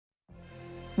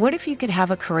What if you could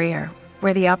have a career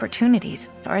where the opportunities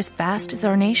are as vast as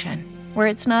our nation, where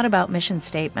it's not about mission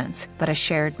statements, but a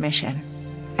shared mission?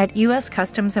 At U.S.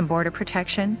 Customs and Border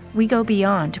Protection, we go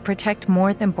beyond to protect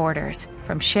more than borders.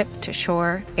 From ship to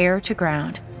shore, air to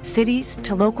ground, cities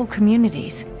to local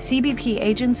communities, CBP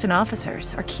agents and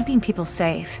officers are keeping people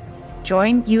safe.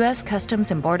 Join U.S. Customs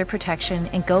and Border Protection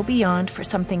and go beyond for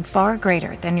something far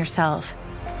greater than yourself.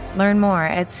 Learn more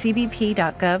at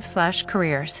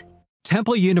cbp.gov/careers.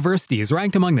 Temple University is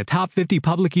ranked among the top 50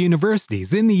 public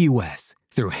universities in the U.S.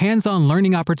 Through hands-on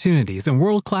learning opportunities and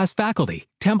world-class faculty,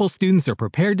 Temple students are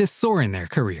prepared to soar in their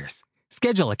careers.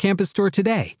 Schedule a campus tour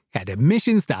today at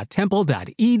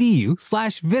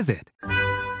admissions.temple.edu/visit.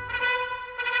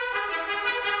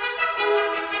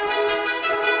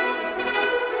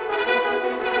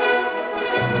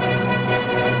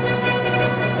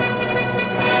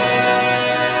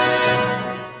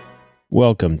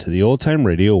 Welcome to the Old Time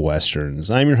Radio Westerns.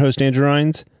 I'm your host, Andrew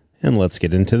Rines, and let's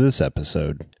get into this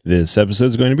episode. This episode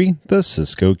is going to be The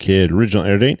Cisco Kid. Original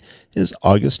air date is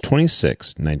August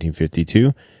 26,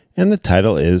 1952, and the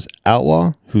title is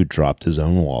Outlaw Who Dropped His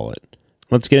Own Wallet.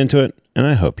 Let's get into it, and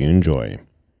I hope you enjoy.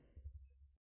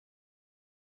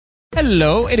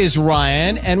 Hello, it is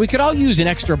Ryan, and we could all use an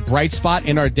extra bright spot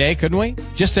in our day, couldn't we?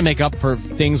 Just to make up for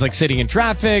things like sitting in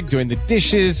traffic, doing the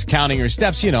dishes, counting your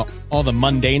steps, you know, all the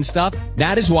mundane stuff.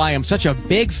 That is why I'm such a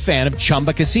big fan of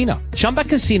Chumba Casino. Chumba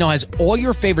Casino has all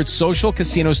your favorite social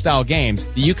casino-style games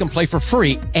that you can play for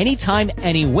free anytime,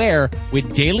 anywhere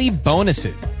with daily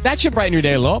bonuses. That should brighten your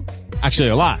day a little. Actually,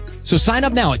 a lot. So sign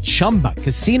up now at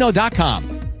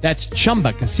ChumbaCasino.com. That's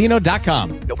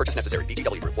ChumbaCasino.com. No purchase necessary.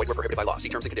 VGW Group. Void where prohibited by law. See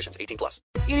terms and conditions. 18+.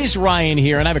 It is Ryan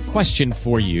here, and I have a question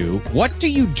for you. What do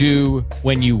you do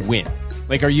when you win?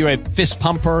 Like, are you a fist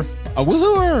pumper, a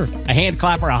woohooer, a hand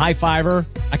clapper, a high fiver?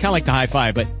 I kind of like the high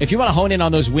five, but if you want to hone in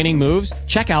on those winning moves,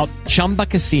 check out Chumba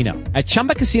Casino. At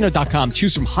ChumbaCasino.com,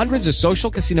 choose from hundreds of social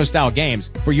casino-style games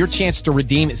for your chance to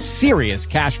redeem serious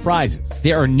cash prizes.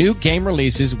 There are new game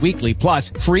releases weekly,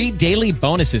 plus free daily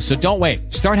bonuses, so don't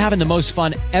wait. Start having the most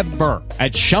fun ever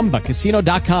at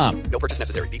ChumbaCasino.com. No purchase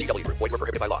necessary. VGW Group. Void where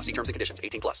prohibited by law. See terms and conditions.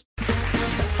 18+.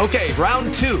 Okay,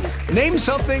 round two. Name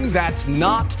something that's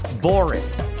not boring.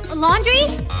 A laundry?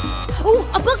 Ooh,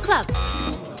 a book club.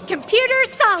 Computer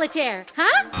solitaire,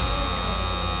 huh?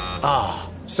 Ah, oh,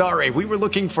 sorry, we were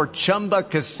looking for Chumba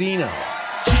Casino.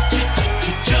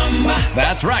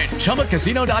 That's right,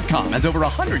 ChumbaCasino.com has over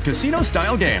 100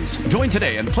 casino-style games. Join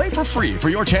today and play for free for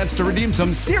your chance to redeem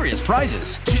some serious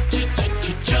prizes.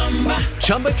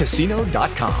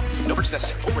 ChumbaCasino.com. No purchase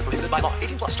necessary. Void where prohibited by law.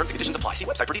 18+. Terms and conditions apply. See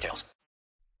website for details.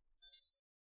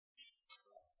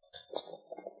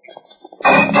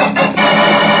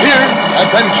 Here's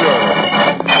adventure.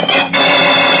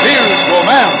 Here's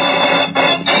romance.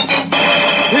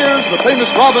 Here's the famous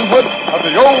Robin Hood of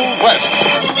the Old West.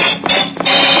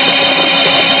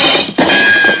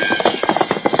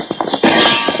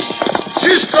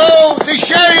 Cisco, the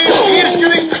sheriff, he is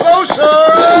getting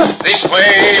closer. This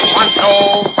way,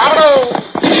 Pancho, Pablo.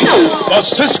 The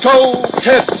Cisco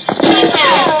Kid.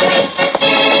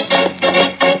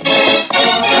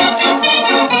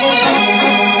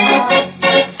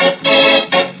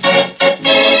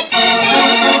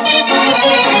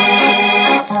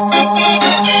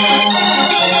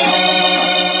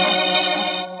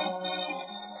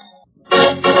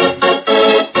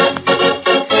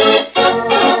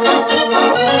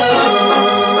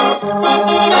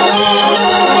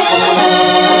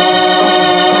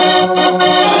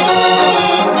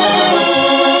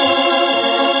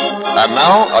 And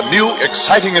now, a new,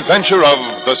 exciting adventure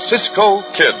of the Cisco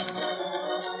Kid.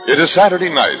 It is Saturday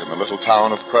night in the little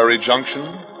town of Prairie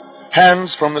Junction.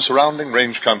 Hands from the surrounding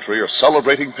range country are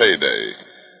celebrating payday.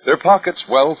 Their pockets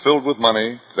well filled with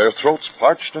money, their throats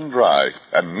parched and dry,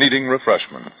 and needing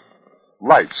refreshment.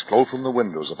 Lights glow from the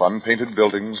windows of unpainted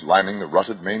buildings lining the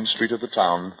rutted main street of the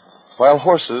town, while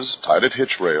horses, tied at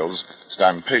hitch rails,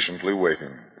 stand patiently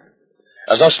waiting.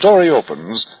 As our story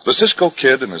opens, the Cisco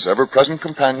Kid and his ever-present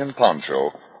companion,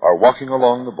 Pancho, are walking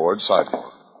along the board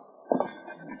sidewalk.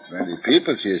 Plenty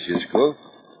people here, Cisco.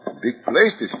 Big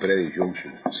place, this Prairie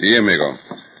Junction. Si, amigo.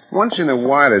 Once in a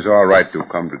while, it's all right to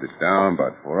come to the town,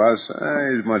 but for us,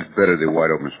 it's much better the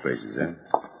wide open spaces, eh?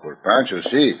 For Pancho,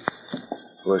 si.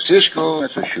 For Cisco,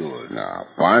 that's for sure. Now,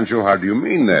 Pancho, how do you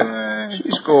mean that?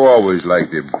 Cisco always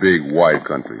liked the big, wide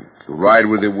country. To ride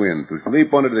with the wind, to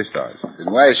sleep under the stars. Then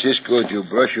why, Cisco, do you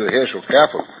brush your hair so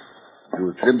careful?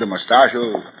 You trim the mustacho,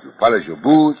 you polish your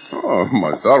boots. Oh,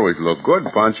 must always look good,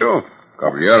 Pancho.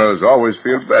 Caballeros always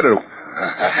feel better.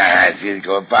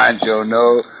 Cisco, Pancho,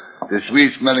 no. The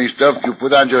sweet-smelling stuff you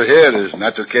put on your hair is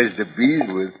not to catch the bees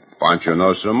with. Pancho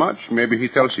knows so much. Maybe he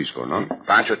tells Cisco, no?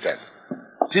 Pancho tell.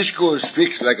 Cisco is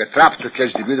fixed like a trap to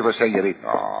catch the beautiful senorita.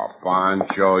 Oh,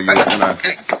 Pancho, you cannot...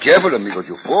 Careful, amigo,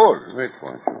 you fall. Wait,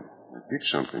 Pancho. I picked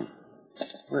something.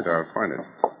 Wait, I'll find it.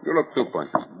 You look too,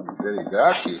 Pancho. Very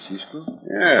dark here, Cisco.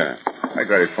 Yeah, I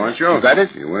got it, Pancho. You got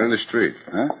it? You went in the street.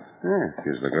 Huh? Yeah,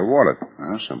 it's like a wallet.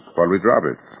 Some probably dropped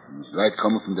it. It's light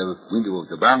coming from the window of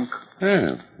the bank.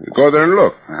 Yeah, you go there and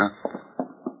look. Uh-huh.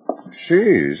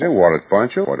 See, it's a wallet,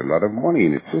 Pancho. Got a lot of money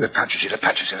in it, too. The Pancho. Here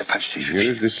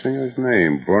is the singer's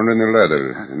name, burned in the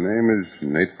leather. The name is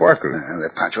Nate Parker. The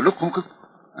Pancho, look, Uncle.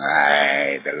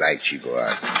 Aye, the light she go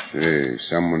out. See,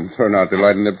 someone turned out the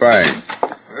light in the bank.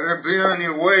 Better be on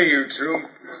your way, you two.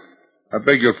 I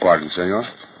beg your pardon, senor.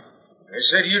 I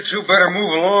said you two better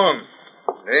move along.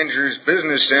 Dangerous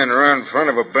business standing around in front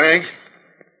of a bank.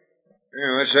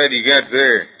 Yeah, what side you got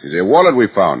there? It's a wallet we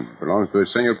found. Belongs to a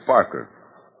Senor Parker.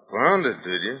 Found it,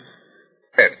 did you?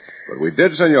 But we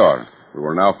did, senor. We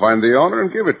will now find the owner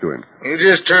and give it to him. You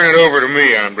just turn it over to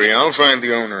me, hombre. I'll find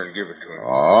the owner and give it to him.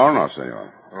 Oh, no,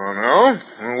 senor. Oh, no?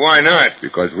 Well, why not?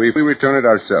 Because we return it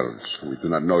ourselves. We do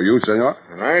not know you, senor.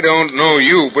 And I don't know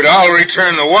you, but I'll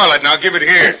return the wallet. Now give it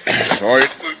here. Sorry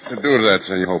to do that,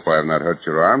 senor. Hope I have not hurt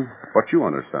your arm. But you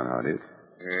understand how it is.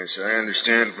 Yes, I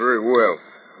understand very well.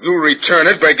 You'll return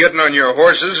it by getting on your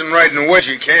horses and riding away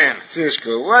you can.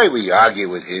 Cisco, why we argue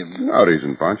with him? No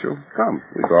reason, Pancho. Come,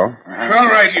 we go. All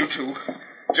right, you two.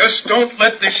 Just don't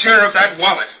let the sheriff that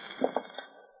wallet.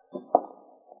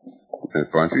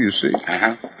 Pancho, you see,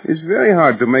 it's very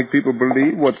hard to make people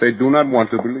believe what they do not want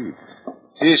to believe.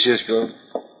 See, Cisco.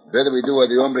 Better we do what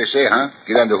the hombre say, huh?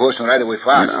 Get on the horse and ride away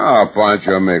fast. No,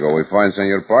 Pancho, amigo. We find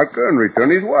Senor Parker and return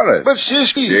his wallet. But,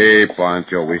 Cisco... See,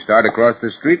 Pancho, we start across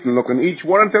the street and look in each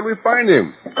one until we find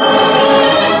him.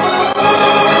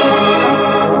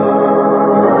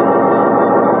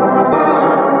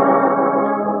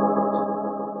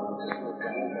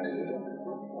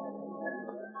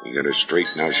 You got it straight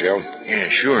now, Shell? Yeah,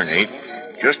 sure, Nate.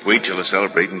 Just wait till the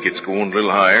celebrating gets going a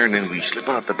little higher, and then we slip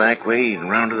out the back way and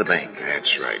round to the bank.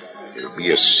 That's right. It'll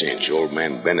be a cinch. Old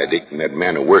man Benedict and that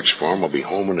man who works for him will be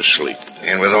home and asleep.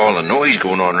 And with all the noise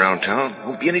going on around town,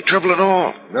 won't be any trouble at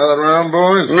all. Another round,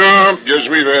 boys? No, just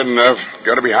we've had enough.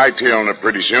 Got to be hightailing it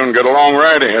pretty soon. Got a long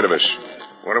ride ahead of us.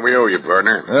 What do we owe you,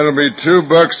 partner? That'll be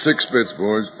 $2.06,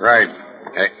 boys. Right.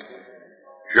 Hey,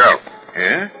 Shell.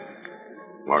 Yeah?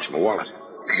 Lost my wallet.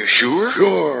 Are you sure?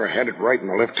 Sure. I had it right in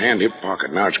the left-hand hip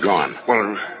pocket. Now it's gone.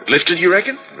 Well, lifted, you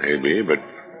reckon? Maybe, but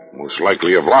most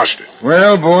likely I've lost it.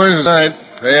 Well, boys, tonight,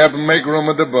 pay up and make room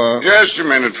at the bar. Just a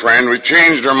minute, friend. We've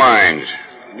changed our minds.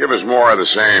 Give us more of the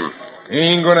same.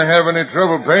 Ain't gonna have any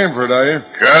trouble paying for it, are you?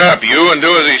 Shut up, you, and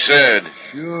do as he said.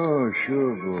 Sure,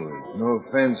 boys. No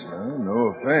offense, now.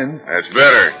 No offense. That's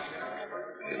better.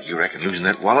 You reckon losing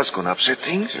that wallet's gonna upset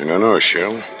things? I don't know,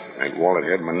 Shell. That wallet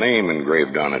had my name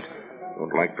engraved on it.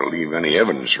 Don't like to leave any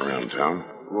evidence around town.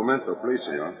 Un momento, please,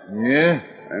 senor. Yeah?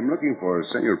 I'm looking for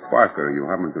Senor Parker. You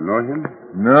happen to know him?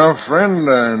 No, friend.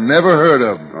 I never heard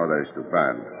of him. Oh, that's too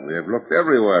bad. We have looked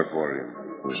everywhere for him.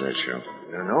 Who's that, Shell?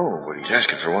 I don't know, but he's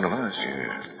asking for one of us.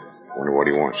 Yeah. Wonder what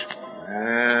he wants.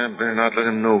 Better not let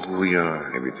him know who we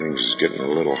are. Everything's getting a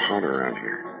little hot around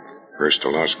here. First I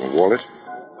lost my wallet,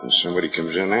 and somebody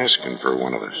comes in asking for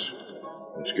one of us.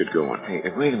 Let's get going. Hey,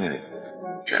 wait a minute.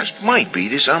 Just might be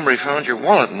this hombre found your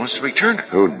wallet and wants to return it.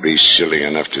 Who'd be silly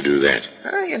enough to do that?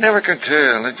 You never can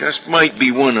tell. It just might be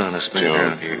one honest man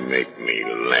around Don't here. make me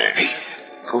laugh. Hey,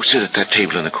 go sit at that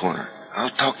table in the corner.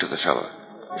 I'll talk to the fellow.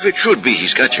 If it should be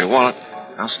he's got your wallet,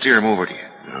 I'll steer him over to you.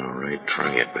 All right,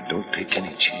 try it, but don't take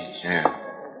any chance. Yeah.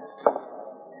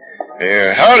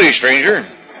 Howdy, stranger.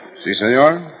 Si,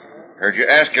 senor? Heard you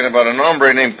asking about an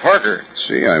hombre named Parker.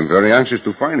 Si, I'm very anxious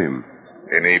to find him.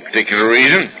 Any particular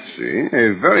reason? Si,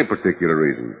 a very particular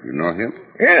reason. You know him?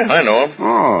 Yeah, I know him.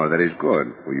 Oh, that is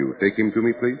good. Will you take him to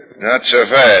me, please? Not so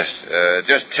fast.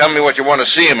 Just tell me what you want to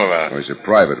see him about. Oh, it's a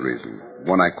private reason.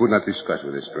 One I could not discuss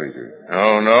with a stranger.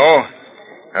 Oh, no?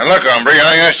 Now, look, hombre,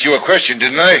 I asked you a question,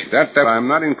 didn't I? That I'm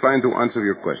not inclined to answer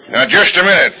your question. Now, just a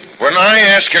minute. When I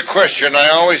ask a question, I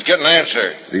always get an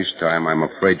answer. This time, I'm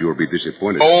afraid you will be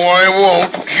disappointed. Oh, I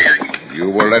won't. Here. You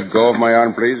will let go of my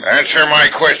arm, please? Answer my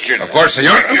question. Of course,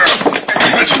 senor.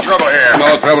 What's the trouble here?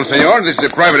 No trouble, senor. This is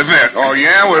a private affair. Oh,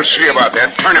 yeah? We'll see about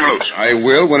that. Turn him loose. I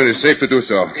will when it is safe to do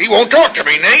so. He won't talk to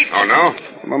me, Nate. Oh, no?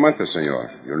 Un momento,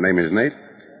 senor. Your name is Nate?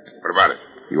 What about it?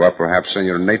 You are perhaps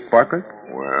Senor Nate Parker?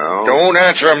 Well... Don't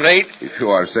answer him, Nate. If you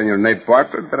are Senor Nate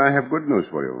Parker, then I have good news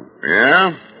for you.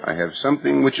 Yeah? I have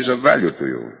something which is of value to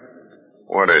you.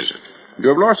 What is it? You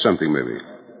have lost something, maybe.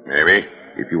 Maybe.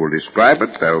 If you will describe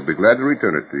it, I will be glad to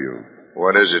return it to you.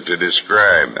 What is it to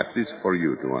describe? That is for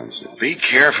you to answer. Be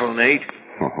careful, Nate.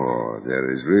 Oh,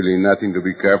 there is really nothing to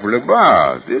be careful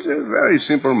about. This is a very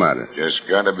simple matter. Just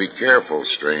gotta be careful,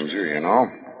 stranger, you know.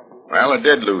 Well, I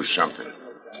did lose something.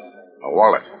 A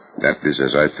wallet. That is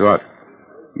as I thought.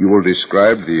 You will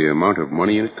describe the amount of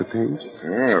money it contains?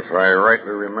 Yeah, if I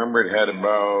rightly remember, it had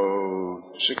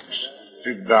about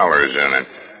 $60 in it.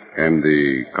 And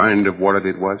the kind of wallet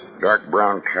it was? Dark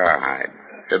brown cowhide.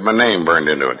 Had my name burned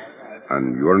into it.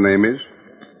 And your name is?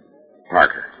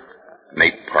 Parker.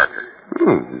 Nate Parker.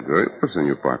 Very well,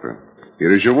 Senor Parker.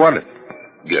 Here is your wallet.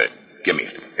 Good. Give me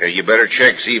it. You better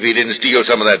check, see if he didn't steal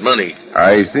some of that money.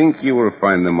 I think you will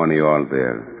find the money all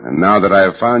there. And now that I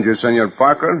have found you, Senor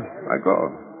Parker, I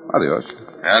go. Adios.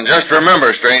 And just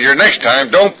remember, stranger, next time,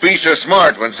 don't be so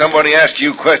smart when somebody asks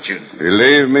you questions.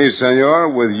 Believe me, senor,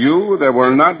 with you, there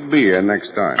will not be a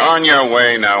next time. On your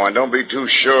way now, and don't be too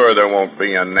sure there won't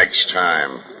be a next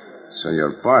time.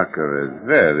 Senor Parker is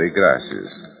very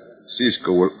gracious.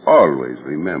 Cisco will always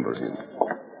remember him.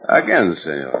 Again,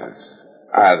 senores.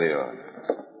 Adios.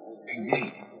 Hey,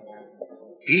 Nate.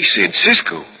 He said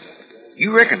Cisco.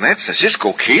 You reckon that's the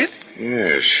Cisco kid?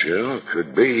 Yes, sure,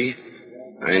 could be.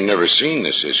 I ain't never seen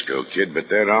the Cisco kid, but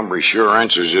that hombre sure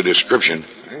answers the description.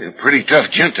 He's a pretty tough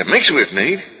gent to mix with,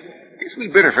 Nate. Guess we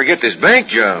better forget this bank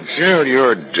job. Phil,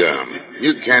 you're dumb.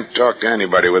 You can't talk to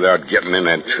anybody without getting in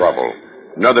that trouble.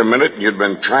 Another minute, and you'd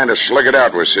been trying to slug it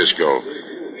out with Cisco.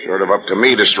 Sort of up to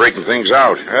me to straighten things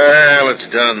out. Well, it's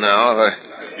done now.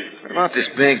 What about this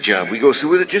bank job? We go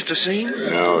through with it just the same?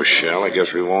 No, Shell, I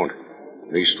guess we won't.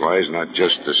 Leastwise, not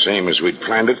just the same as we'd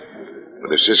planned it. With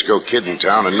the Cisco kid in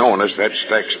town and knowing us, that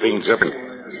stacks things up, and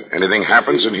anything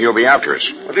happens, and he'll be after us.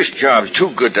 Well, this job's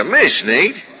too good to miss,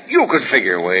 Nate. You could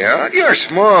figure a way out. You're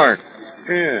smart.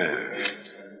 Yeah,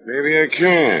 maybe I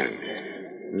can.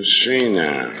 Let's see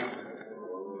now.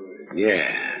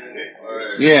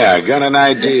 Yeah, I got an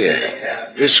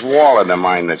idea. This wallet of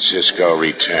mine that Cisco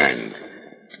returned.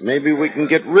 Maybe we can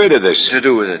get rid of this. To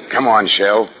do with it? Come on,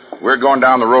 Shell. We're going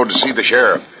down the road to see the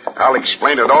sheriff. I'll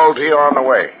explain it all to you on the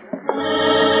way.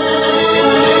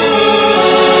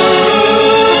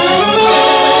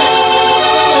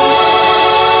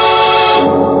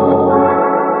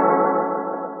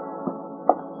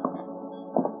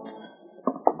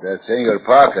 That Senor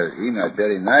Parker, he not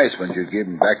very nice when you give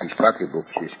him back his pocketbook,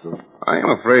 Cisco. I am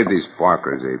afraid this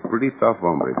Parker is a pretty tough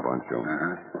hombre, Pancho.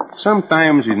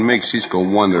 Sometimes it makes Cisco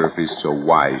wonder if he's so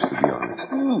wise, to be honest.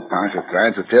 Pancho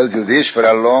trying to tell you this for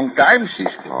a long time,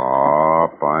 Cisco. Oh,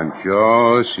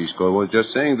 Pancho, Cisco was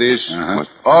just saying this. Must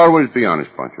always be honest,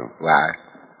 Pancho. Why?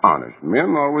 Honest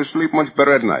men always sleep much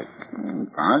better at night.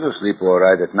 Pancho sleep all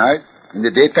right at night. In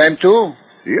the daytime, too.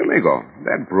 See, amigo,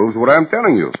 that proves what I'm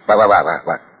telling you.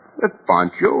 What? That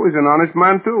Pancho is an honest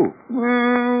man, too.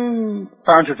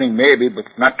 Pancho think maybe, but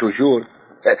not too sure.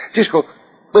 Cisco,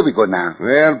 where we go now?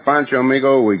 Well, Pancho,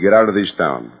 amigo, we get out of this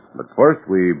town. But first,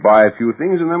 we buy a few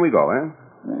things, and then we go, eh?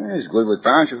 It's good with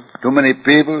Pancho. Too many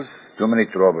people, too many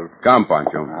trouble. Come,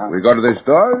 Pancho. We go to the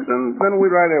stores, and then we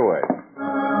ride away.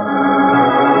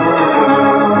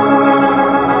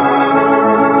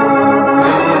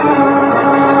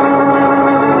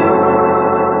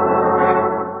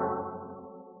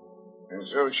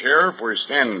 So, Sheriff, we're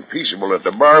standing peaceable at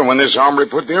the bar when this hombre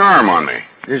put the arm on me.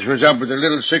 This was up at the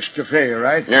Little Six Cafe,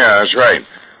 right? Yeah, that's right.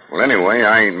 Well, anyway,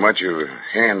 I ain't much of a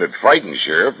hand at fighting,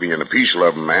 Sheriff, being a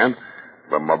peace-loving man.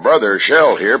 But my brother,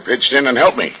 Shell, here, pitched in and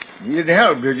helped me. Needed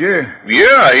help, did you?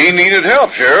 Yeah, he needed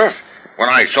help, Sheriff. When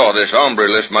I saw this hombre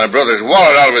lift my brother's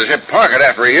wallet out of his hip pocket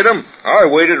after he hit him, I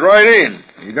waded right in.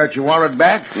 You got your wallet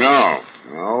back? No,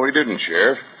 we didn't,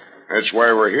 Sheriff. That's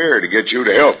why we're here, to get you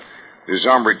to help. This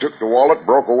hombre took the wallet,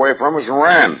 broke away from us, and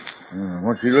ran.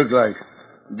 What's he look like?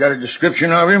 You got a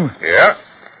description of him? Yeah.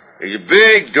 He's a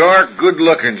big, dark,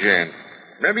 good-looking gent.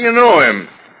 Maybe you know him.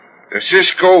 The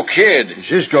Cisco Kid. The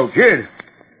Cisco Kid?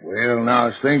 Well,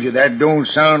 now, stranger, that don't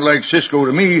sound like Cisco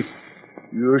to me.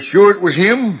 You're sure it was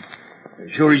him? You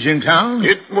sure he's in town?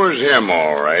 It was him,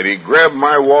 all right. He grabbed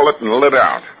my wallet and lit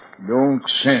out. Don't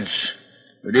sense.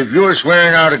 But if you're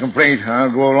swearing out a complaint,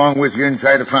 I'll go along with you and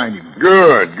try to find him.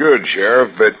 Good,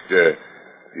 Sheriff. But if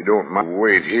you don't mind,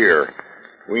 wait here.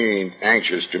 We ain't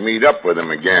anxious to meet up with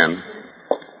him again.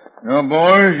 No,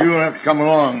 boys, you'll have to come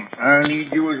along. I'll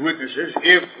need you as witnesses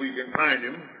if we can find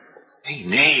him. Hey,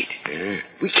 Nate.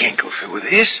 We can't go through with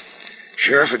this.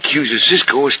 Sheriff accuses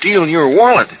Cisco of stealing your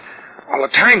wallet. All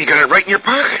the time you got it right in your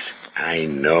pocket. I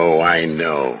know.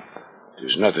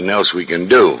 There's nothing else we can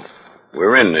do.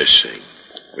 We're in this thing.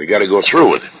 We got to go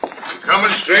through with it.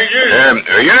 coming, stranger?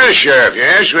 Yes, Sheriff.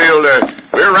 Yes,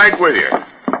 we're right with you.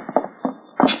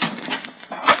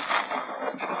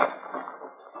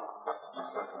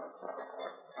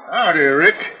 Howdy,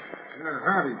 Rick.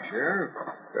 Howdy, Sheriff.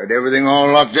 Got everything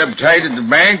all locked up tight at the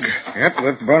bank? Yep,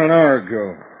 left about an hour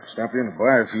ago. Stopped in to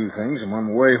buy a few things. I'm on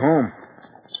my way home.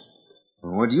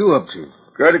 Well, what are you up to?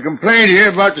 Got a complaint here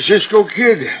about the Cisco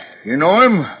Kid. You know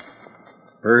him?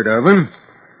 Heard of him.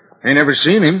 Ain't never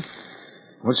seen him.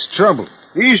 What's the trouble?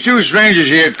 These two strangers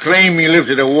here claim he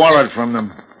lifted a wallet from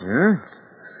them. Yeah?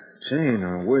 Say,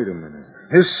 now, wait a minute.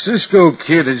 This Cisco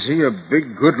Kid, is he a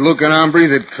big, good-looking hombre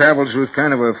that travels with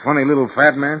kind of a funny little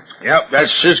fat man? Yep,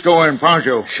 that's Cisco and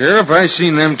Pancho. Sheriff, I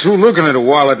seen them two looking at a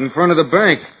wallet in front of the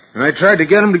bank, and I tried to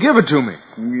get them to give it to me.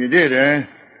 You did, eh?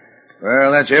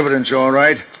 Well, that's evidence, all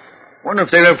right. Wonder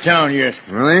if they left town yet.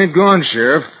 Well, they ain't gone,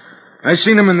 Sheriff. I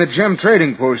seen them in the gem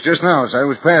trading post just now as I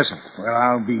was passing. Well,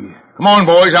 I'll be... Come on,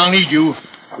 boys, I'll need you.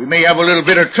 We may have a little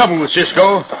bit of trouble with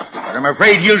Cisco, but I'm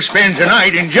afraid he'll spend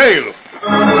tonight in jail.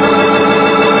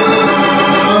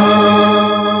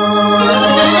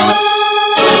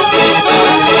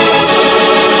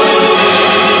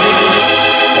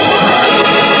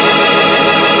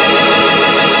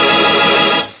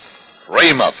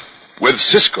 Frame Up, with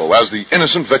Cisco as the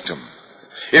innocent victim.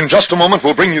 In just a moment,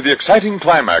 we'll bring you the exciting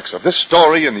climax of this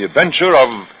story in the adventure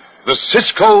of the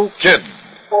Cisco Kid.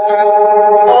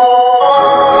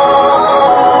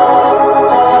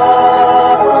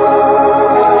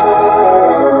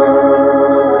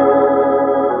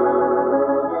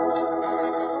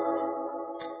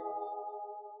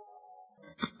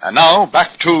 And now,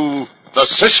 back to the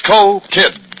Cisco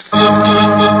Kid.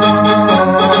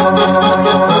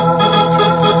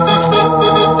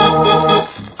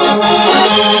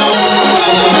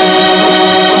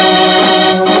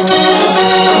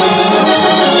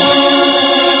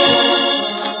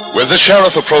 With the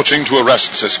sheriff approaching to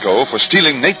arrest Cisco for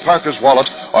stealing Nate Parker's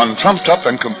wallet on trumped-up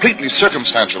and completely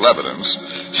circumstantial evidence,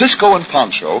 Cisco and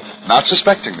Pancho, not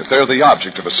suspecting that they're the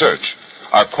object of a search,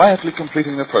 are quietly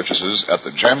completing their purchases at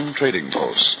the gem trading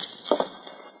post.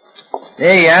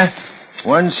 There you are.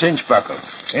 1 cinch buckle.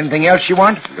 Anything else you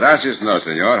want? Gracias, no,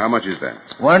 senor. How much is that?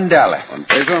 $1. 1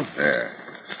 peso? There.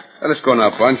 Let us go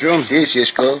now, Pancho. See,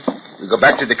 Cisco. We go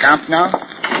back to the camp now?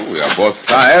 Oh, we are both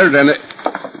tired and...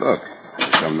 Look,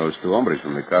 here come those two hombres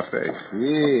from the cafe.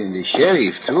 Yeah, and the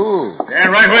sheriff, too.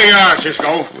 Stand right where you are,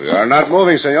 Cisco. We are not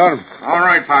moving, senor. All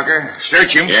right, Parker.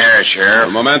 Search him. Yeah, Sheriff.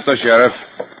 Un momento, Sheriff.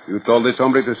 You told this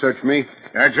hombre to search me?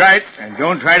 That's right. And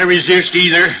don't try to resist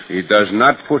either. He does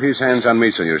not put his hands on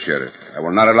me, Senor Sheriff. I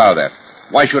will not allow that.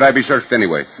 Why should I be searched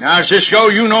anyway? Now, Cisco,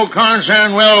 you know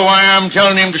confound well why I'm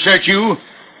telling him to search you.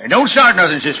 And don't start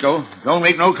nothing, Cisco. Don't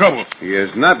make no trouble. He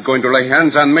is not going to lay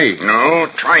hands on me. No,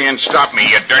 try and stop me,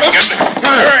 you dirty gun.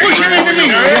 What you mean to me?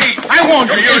 I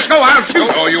won't, Cisco. I'll shoot.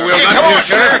 Oh, you will not,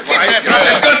 Sheriff.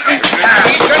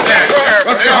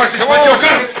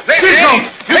 Cisco,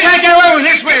 you can't get away with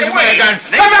this way with a gun.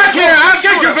 Come back here. I'll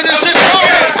get you for this, Cisco.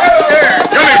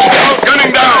 Gun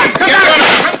him down.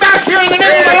 Come back here in the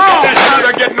name of the law.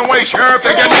 They're getting away, Sheriff.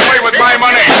 They're getting away with my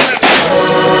money.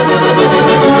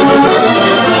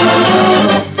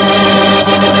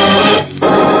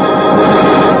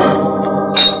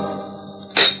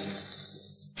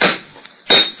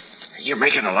 You're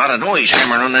making a lot of noise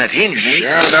hammering on that hinge, Nate.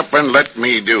 Shut up and let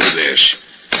me do this.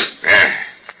 There,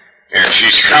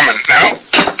 she's coming now.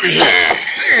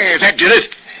 There, that did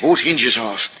it. Both hinges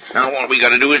off. Now all we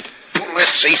gotta do is pull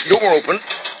that safe door open.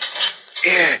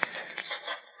 Yeah.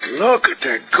 Look at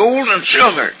the gold and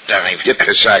silver. Danny, get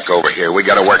the sack over here. We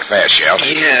gotta work fast, Shell.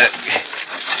 Yeah.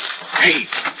 Hey.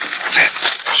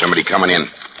 Somebody coming in.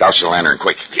 Douse the lantern,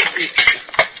 quick.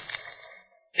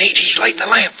 Nate, he's lighting the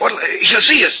lamp. He'll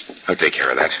see us. I'll take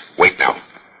care of that. Wait now.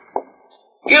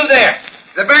 You there.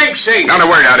 The bank safe. Not a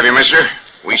word out of you, mister.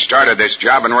 We started this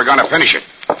job and we're gonna finish it.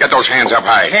 Get those hands up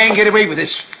high. Can't get away with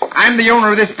this. I'm the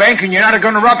owner of this bank and you're not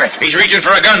going to rob it. He's reaching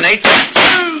for a gun, Nate.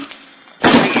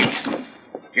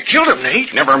 You killed him,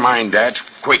 Nate. Never mind that.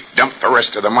 Quick, dump the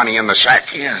rest of the money in the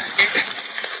sack. Yeah.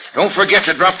 Don't forget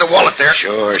to drop the wallet there.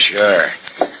 Sure.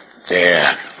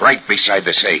 There, right beside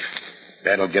the safe.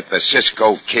 That'll get the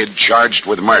Cisco Kid charged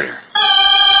with murder.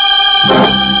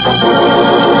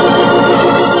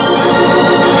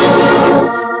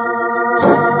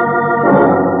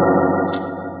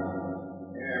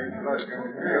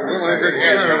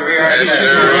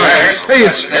 Hey,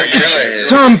 it's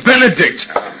Tom Benedict.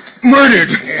 Murdered.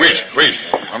 Wait.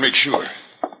 I'll make sure.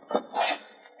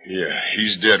 Yeah,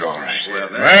 he's dead, all right.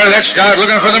 Well, let's start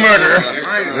looking for the murderer.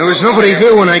 There was nobody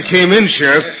here when I came in,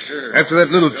 Sheriff. After that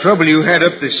little trouble you had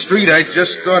up the street, I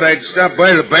just thought I'd stop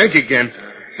by the bank again.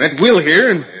 Met Will here,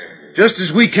 and just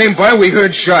as we came by, we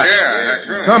heard shots. Yeah, that's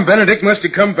right. Tom Benedict must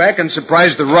have come back and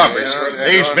surprised the robbers.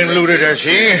 They've been looted, I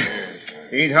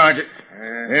see. Ain't hard to...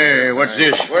 Hey, what's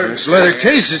this? It's a leather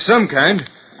case of some kind.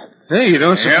 Hey, you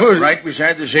don't suppose... Yep, right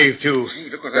beside the safe, too.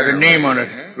 Got a name on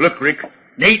it. Look, Rick.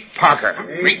 Nate Parker.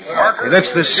 Nate Parker?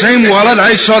 That's the same wallet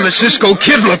I saw the Cisco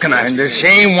Kid looking at. And the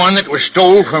same one that was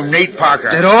stole from Nate Parker.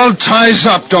 It all ties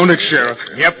up, don't it, Sheriff?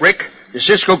 Yep, Rick. The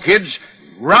Cisco Kids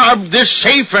robbed this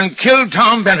safe and killed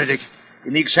Tom Benedict.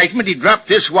 In the excitement, he dropped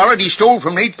this wallet he stole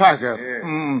from Nate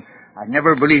Parker. I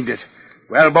never believed it.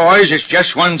 Well, boys, it's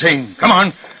just one thing. Come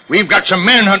on. We've got some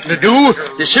manhunting to do.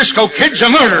 The Cisco Kid's a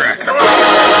murderer. Come on.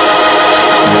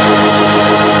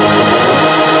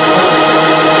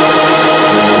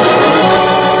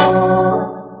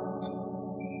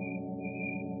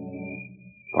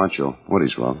 Pancho, what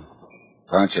is wrong?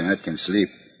 Pancho not can sleep.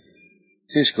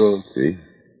 Cisco. See?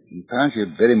 Pancho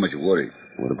very much worried.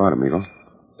 What about him, amigo?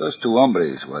 Those two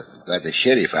hombres what got the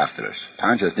sheriff after us.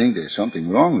 Pancho think there's something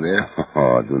wrong there.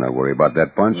 Oh, do not worry about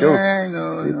that, Pancho. I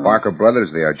know. The Parker brothers,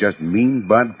 they are just mean,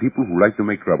 bad people who like to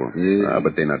make trouble. Yeah.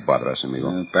 But they not bother us,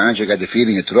 amigo. Pancho got the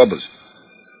feeling of troubles.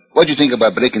 What do you think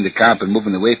about breaking the camp and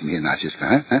moving away from here now, Cisco,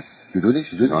 huh? You do this?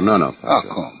 You do this? No. Oh,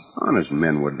 come. Honest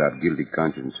men without guilty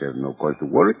conscience have no cause to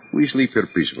worry. We sleep here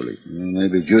peacefully.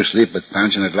 Maybe you sleep, but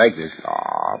Pancho not like this.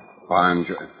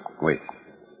 Pancho. Wait.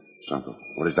 Santo,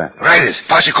 what is that? Right it.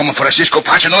 Posse coming for us, Cisco.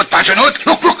 Pancho note.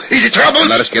 Look. Is it trouble?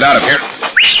 Let us get out of here.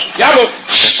 Diablo.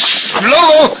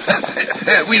 Low.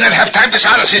 We not have time to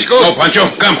silence, Cisco. No, Pancho.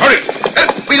 Come, hurry.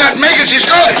 We not make it,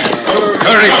 Cisco.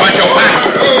 Hurry, Pancho.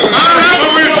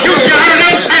 You darn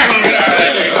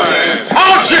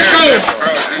Hold, Cisco.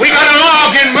 We got a law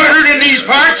getting murdered in these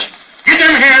parts. Get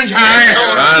them hands high.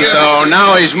 Santo,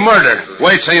 now he's murdered.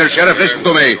 Wait, Senor Sheriff, listen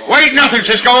to me. Wait nothing,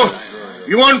 Cisco.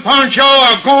 You and Pancho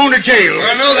are going to jail.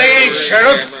 Well, no, they ain't,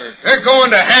 Sheriff. They're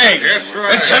going to hang. That's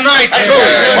right. And tonight, too.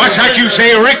 What's that you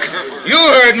say, Rick? You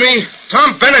heard me.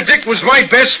 Tom Benedict was my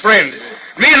best friend.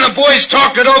 Me and the boys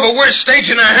talked it over. We're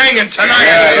staging a hanging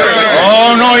tonight.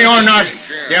 Oh, no, you're not.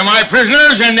 They're my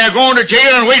prisoners, and they're going to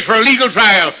jail and wait for a legal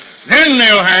trial. Then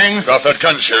they'll hang. Drop that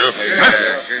gun, Sheriff.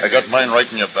 I got mine right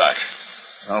in your back.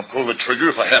 I'll pull the trigger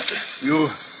if I have to. You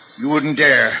wouldn't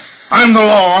dare. I'm the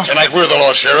law. Tonight we're the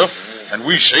law, Sheriff. And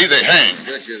we say they hang.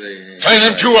 Tie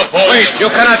them two up, boys. Wait,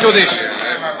 you cannot do this.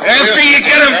 After you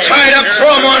get them tied up,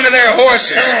 throw them onto their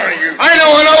horses. I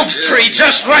know an oak tree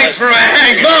just right for a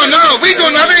hanging. No, we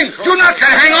do nothing. You not can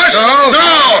hang us. No.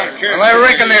 Well, I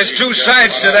reckon there's two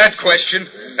sides to that question.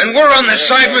 And we're on the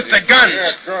side with the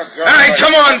guns. All right,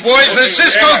 come on, boys. The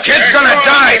Cisco Kid's gonna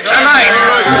die tonight.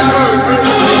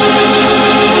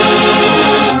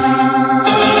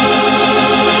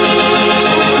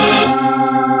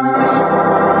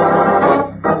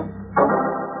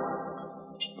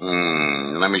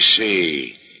 Let me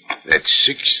see. That's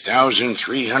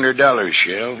 $6,300,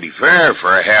 Shell. Pretty fair for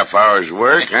a half hour's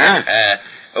work, huh?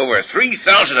 Over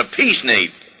 $3,000 apiece,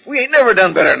 Nate. We ain't never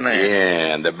done better than that.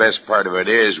 Yeah, and the best part of it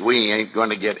is we ain't going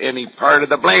to get any part of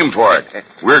the blame for it.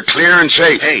 We're clear and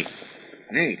safe. Hey,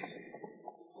 Nate.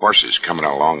 Horses coming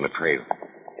along the trail.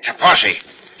 It's a posse.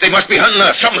 They must be hunting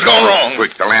us. Something's going wrong.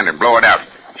 Quick, the lantern. Blow it out.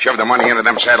 Shove the money into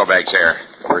them saddlebags there.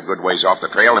 We're a good ways off the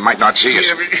trail. They might not see us.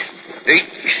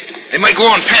 They might go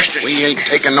on past us. We ain't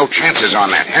taking no chances on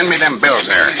that. Hand me them bills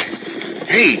there.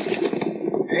 Hey.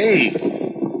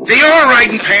 They are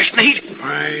riding past, Nate.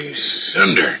 My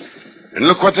thunder. And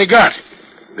look what they got.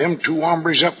 Them two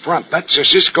hombres up front. That's a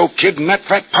Cisco Kid and that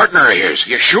fat partner of his.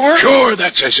 You sure? Sure,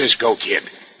 that's a Cisco Kid.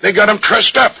 They got him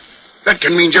trussed up. That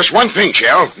can mean just one thing,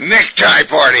 Shell. Necktie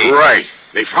party. Right.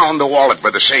 They found the wallet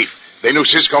by the safe. They knew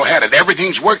Cisco had it.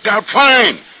 Everything's worked out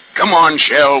fine. Come on,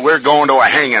 Shell. We're going to a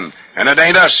hanging. And it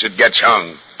ain't us that gets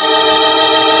hung.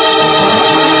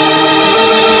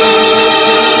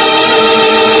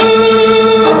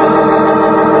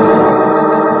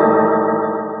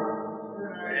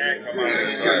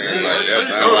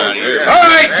 All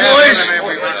right, boys.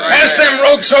 Pass them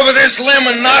ropes over this limb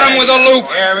and knot them with a loop.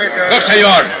 Look,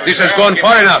 senor, this has gone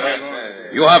far enough.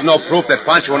 You have no proof that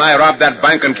Pancho and I robbed that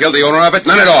bank and killed the owner of it?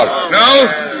 None at all.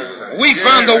 No? We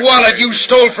found the wallet you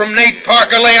stole from Nate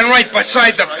Parker laying right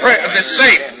beside the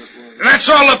safe. And that's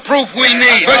all the proof we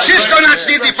need. But Cisco not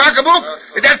see the pocketbook.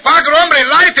 That Parker hombre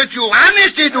lied to you.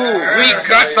 Honest he do. We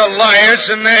got the liars,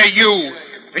 and they're you.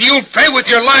 And you'll pay with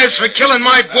your lives for killing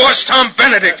my boss, Tom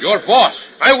Benedict. Your boss?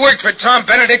 I worked for Tom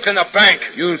Benedict in the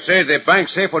bank. You say the bank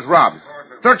safe was robbed.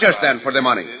 Search us then for the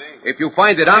money. If you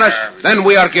find it on us, then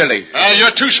we are guilty.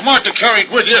 You're too smart to carry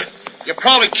it with you. You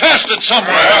probably cast it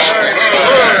somewhere.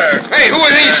 Hey, who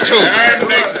are these two? I'm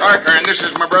Nick Parker, and this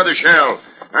is my brother Shell.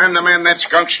 I'm the man that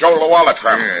skunk stole the wallet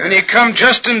from. And you come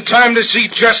just in time to see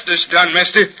justice done,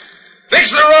 mister. Fix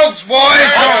the ropes,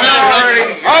 boys.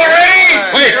 All ready?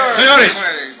 Wait, senores.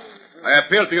 I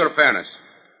appeal to your fairness.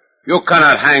 You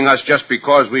cannot hang us just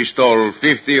because we stole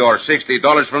 $50 or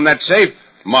 $60 from that safe.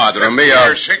 Madre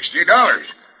mia. $60.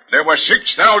 There was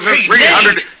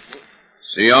 6,300.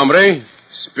 Si, hombre.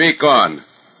 Speak on.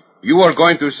 You were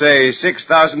going to say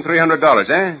 $6,300,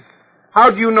 eh? How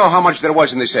do you know how much there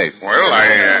was in the safe? Well,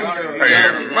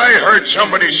 I heard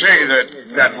somebody say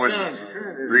that was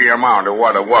the amount of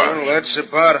what it was. Well, that's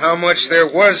about how much there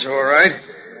was, all right.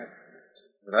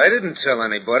 But I didn't tell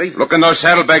anybody. Look in those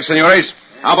saddlebags, senores.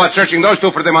 How about searching those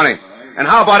two for the money? And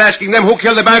how about asking them who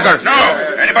killed the banker?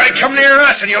 No. Anybody come near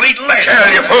us and you'll eat lead.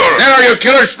 Hell, you fool. There are you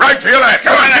killers. Right for your left.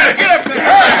 Come on, get up there.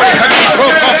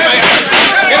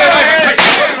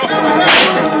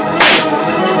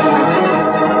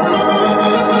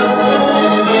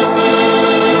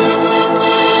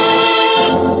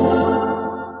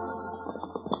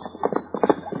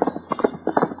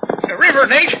 The river,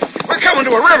 Nate. We're coming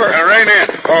to a river. Rein in.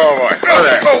 Oh, boy. Go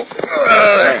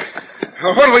there.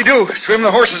 What'll we do? Swim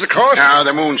the horses across? Now,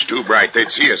 the moon's too bright.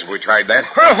 They'd see us if we tried that.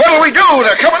 Well, what'll we do?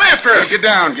 They're coming after us. Get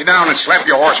down and slap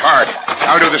your horse hard.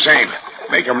 I'll do the same.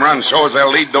 Make them run so as they'll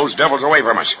lead those devils away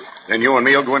from us. Then you and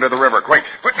me'll go into the river, quick.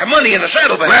 Put the money in the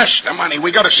saddlebag. Bless the money.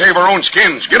 We gotta save our own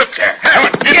skins. Get up there. Come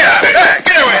on.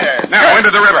 Get away there. Now,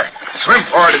 into the river. Swim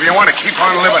for it if you want to keep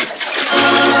on living.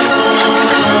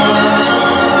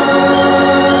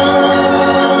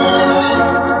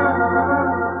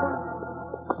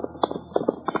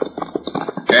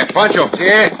 Pancho.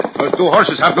 Yeah? Those two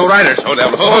horses have no riders. Hold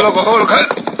on.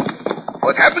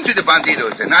 What happened to the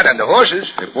bandidos? They're not on the horses.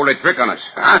 They pulled a trick on us.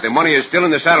 Huh? The money is still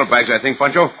in the saddlebags, I think,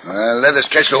 Pancho. Let us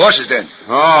catch the horses then.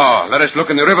 Oh, let us look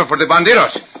in the river for the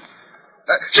bandidos.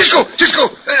 Cisco!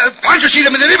 Pancho, see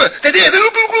them in the river. They're there.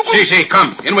 Look. See,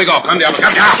 come. In we go. Come, Diablo.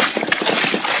 Come down.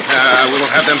 We will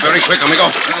have them very quick,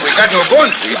 amigo. We got no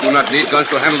guns. We do not need guns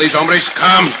to handle these hombres.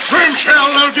 Come. Swim,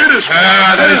 Shell. They'll get us.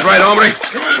 That is right, hombre.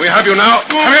 We have you now.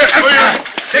 Come here.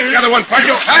 Take the other one,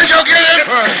 Pancho. Pancho, get him.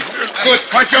 Good,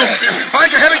 Pancho.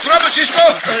 Pancho having trouble, Cisco.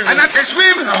 I not can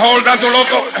swim. Hold on to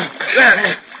Loco.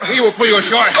 There. He will pull you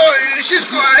ashore. Oh,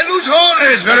 Cisco, I lose hold.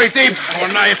 It is very deep.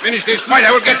 When I finish this fight,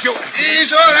 I will get you.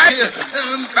 It's all right.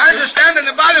 Pancho stand on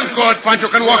the bottom. Good. Pancho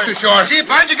can walk to shore. See,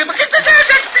 Pancho can...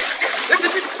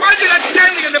 Pancho not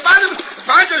standing on the bottom.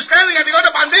 Pancho standing on the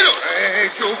other bandido. Hey,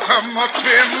 you come up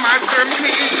here, madre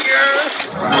mia.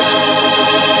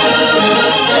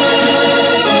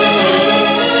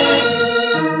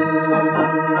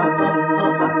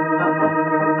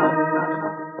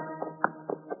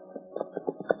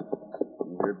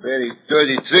 Very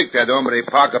dirty trick that hombre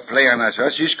Parker play on us,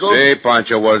 huh, Cisco? See,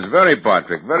 Pancho was very bad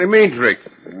trick. Very mean trick.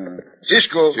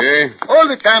 Cisco, See? all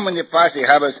the time when you pass the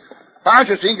habits,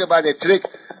 Pancho think about a trick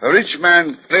a rich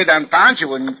man played on Pancho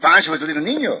when Pancho was a little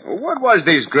niño. What was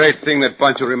this great thing that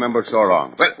Pancho remembered so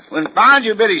long? Well, when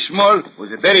Pancho very small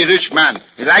was a very rich man,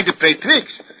 he liked to play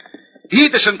tricks. He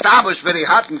heat the centavos very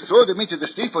hot and throw them into the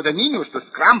street for the niños to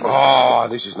scramble. Oh,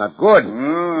 this is not good.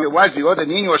 It was the other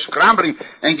niños scrambling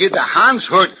and get their hands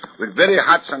hurt with very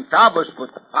hot centavos,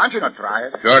 but Pancho not try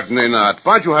it. Certainly not.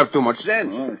 Pancho have too much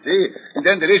sense. See, and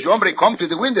then the rich hombre come to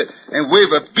the window and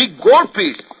wave a big gold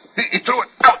piece. He threw it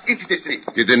out into the street.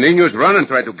 Did the niños run and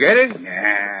try to get it?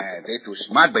 Nah, they're too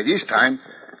smart by this time.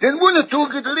 Then one or two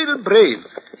get a little brave,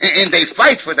 and they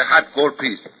fight for the hot gold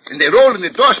piece, and they roll in the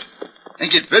dust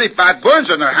and get very bad burns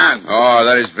on their hands. Oh,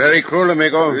 that is very cruel,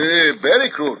 amigo. Very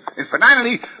cruel. And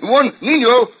finally, one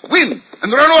niño win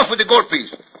and run off with the gold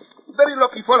piece. Very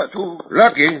lucky fella, too.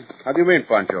 Lucky? How do you mean,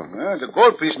 Pancho? The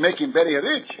gold piece make him very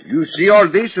rich. You see all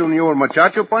this when you were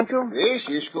muchacho, Pancho? Yes,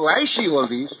 Cisco, I see all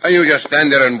this. And you just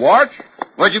stand there and watch?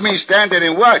 What do you mean stand there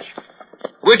and watch?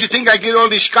 Where do you think I get all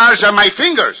these scars on my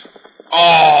fingers?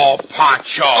 Oh,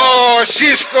 Pancho. Oh,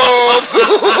 Cisco.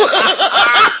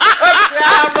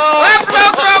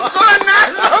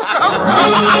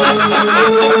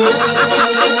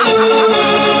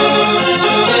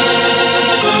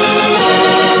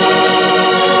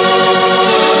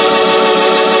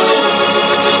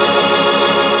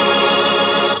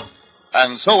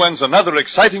 And so ends another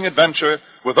exciting adventure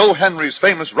with O. Henry's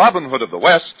famous Robin Hood of the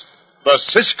West, the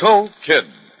Cisco Kid.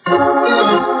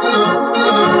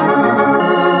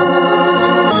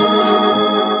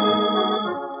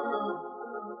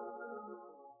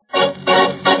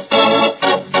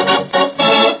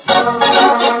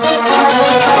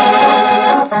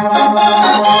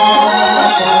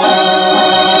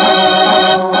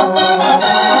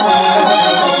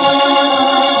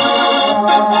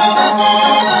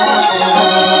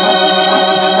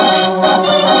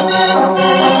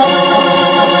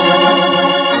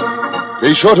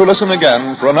 sure to listen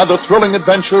again for another thrilling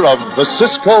adventure of the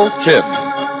Cisco Kid.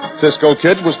 Cisco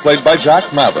Kid was played by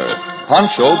Jack Mather.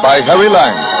 Pancho by Harry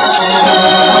Lang.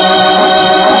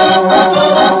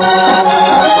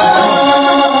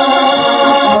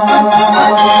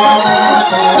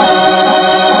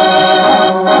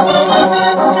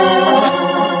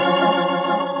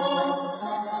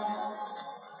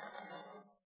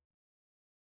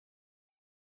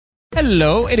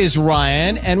 Hello, it is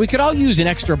Ryan, and we could all use an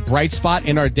extra bright spot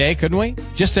in our day, couldn't we?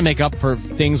 Just to make up for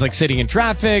things like sitting in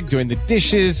traffic, doing the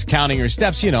dishes, counting your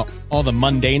steps, all the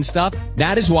mundane stuff.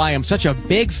 That is why I'm such a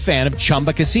big fan of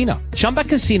Chumba Casino. Chumba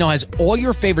Casino has all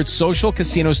your favorite social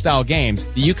casino-style games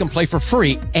that you can play for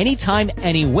free anytime,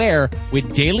 anywhere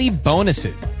with daily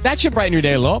bonuses. That should brighten your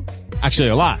day a little. Actually,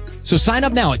 a lot. So sign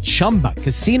up now at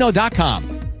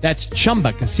ChumbaCasino.com. That's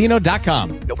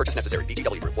ChumbaCasino.com. No purchase necessary.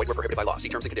 VGW Group. Void where prohibited by law. See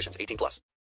terms and conditions. 18+.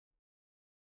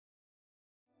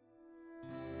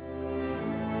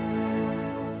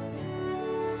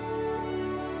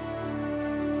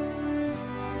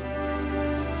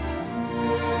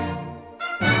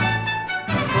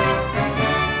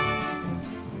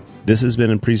 This has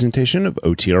been a presentation of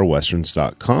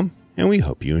OTRWesterns.com, and we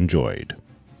hope you enjoyed.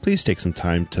 Please take some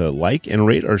time to like and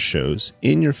rate our shows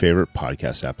in your favorite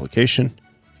podcast application.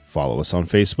 Follow us on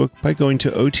Facebook by going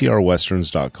to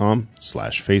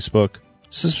otrwesterns.com/Facebook.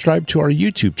 Subscribe to our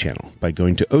YouTube channel by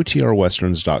going to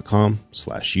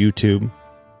otrwesterns.com/YouTube.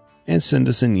 And send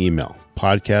us an email,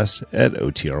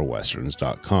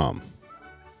 podcast@otrwesterns.com.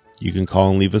 You can call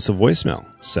and leave us a voicemail,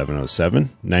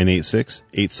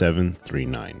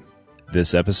 707-986-8739.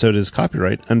 This episode is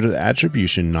copyright under the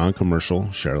Attribution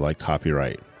Non-Commercial Share-alike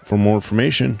copyright. For more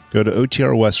information, go to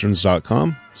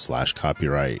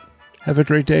otrwesterns.com/copyright. Have a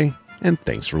great day, and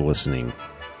thanks for listening.